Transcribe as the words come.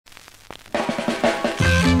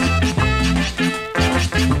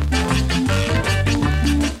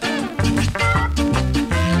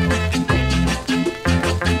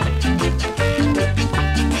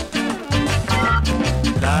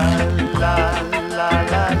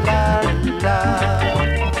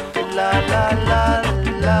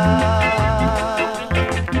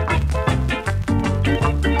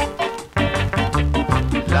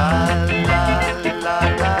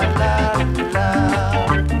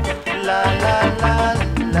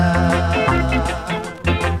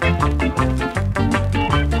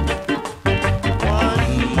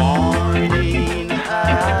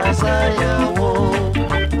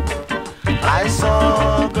I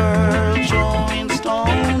saw a girl throwing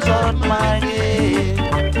stones at my gate.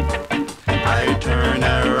 I turned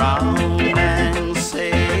around and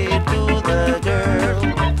said to the girl,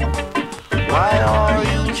 why are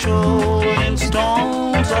you throwing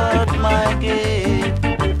stones at my gate?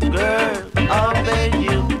 Girl, I beg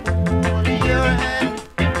you, hold your hand.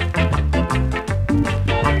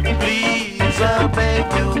 Please, I beg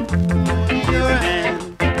you, hold your hand.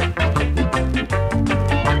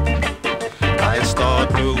 I start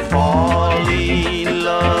to fall in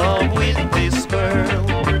love with this girl.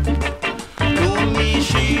 To me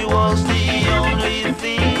she was the only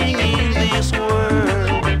thing in this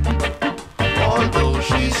world. Although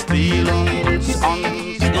she's stealing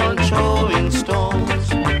songs and throwing stones,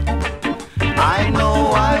 I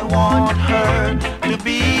know I want her to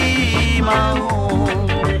be my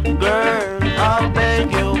own. Girl, I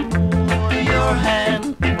beg you, hold your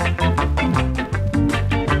hand.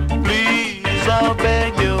 I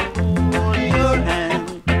beg you, hold your hand.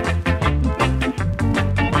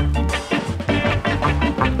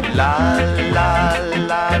 La la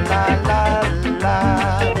la la la la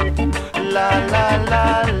la la la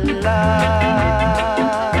la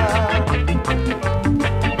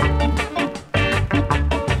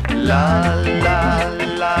la.